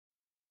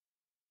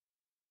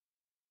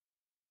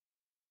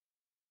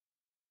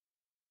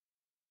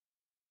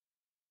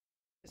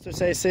Mr.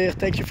 St-Cyr,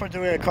 thank you for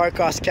doing a Car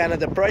Cost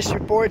Canada price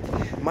report.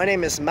 My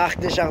name is Marc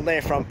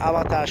Desjardins from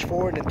Avantage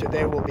Ford, and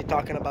today we'll be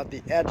talking about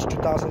the Edge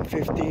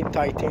 2015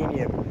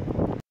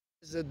 Titanium.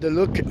 This is the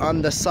look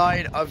on the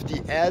side of the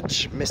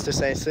Edge, Mr.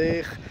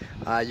 St-Cyr.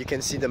 You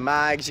can see the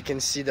mags, you can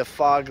see the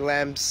fog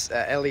lamps,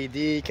 LED,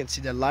 you can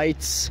see the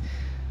lights.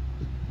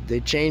 They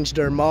changed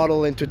their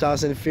model in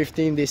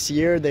 2015 this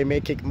year. They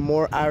make it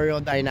more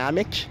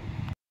aerodynamic.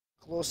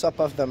 Close up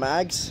of the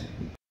mags.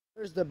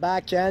 Here's the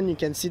back end. You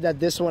can see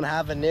that this one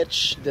have a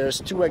niche. There's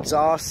two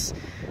exhausts,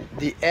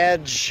 the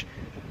Edge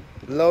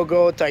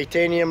logo,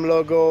 titanium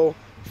logo,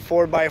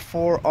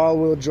 4x4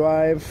 all-wheel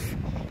drive.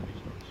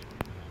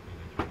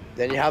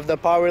 Then you have the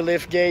power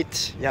lift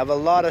gate. You have a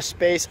lot of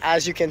space.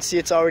 As you can see,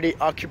 it's already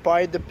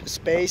occupied the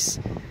space.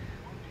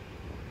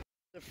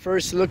 The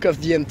first look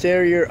of the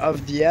interior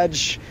of the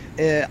Edge.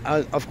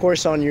 Of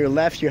course, on your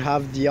left you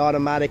have the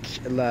automatic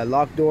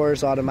lock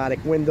doors,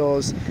 automatic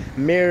windows,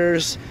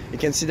 mirrors. You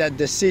can see that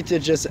the seat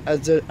is just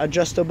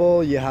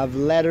adjustable. You have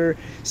leather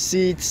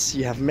seats,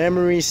 you have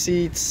memory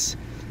seats.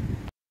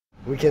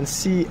 We can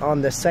see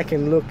on the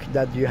second look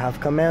that you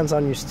have commands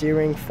on your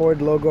steering,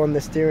 Ford logo on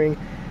the steering.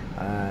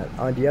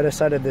 On the other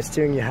side of the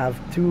steering you have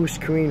two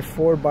screen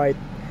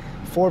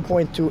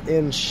 4.2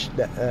 inch.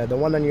 The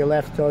one on your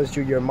left tells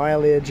you your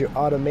mileage, your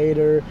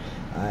odometer,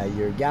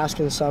 your gas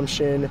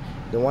consumption.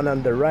 The one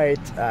on the right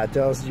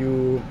tells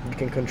you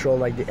can control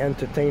like the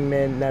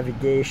entertainment,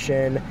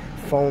 navigation,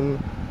 phone.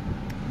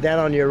 Then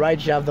on your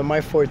right you have the My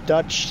Ford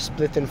Touch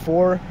split in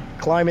 4,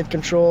 climate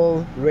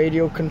control,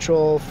 radio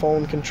control,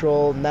 phone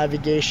control,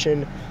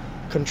 navigation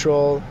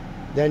control.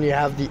 Then you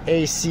have the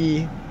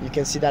AC. You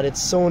can see that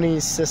it's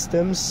Sony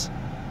systems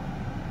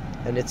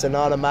and it's an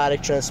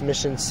automatic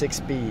transmission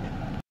 6-speed.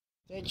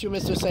 Thank you,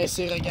 Mr.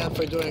 St-Cyr, again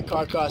for doing a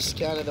Car Cost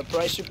Canada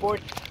price report.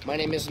 My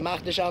name is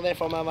Marc Desjardins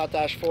from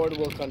Avantage Ford.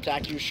 We'll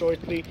contact you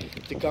shortly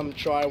to come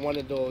try one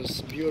of those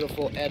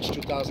beautiful Edge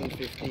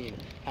 2015.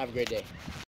 Have a great day.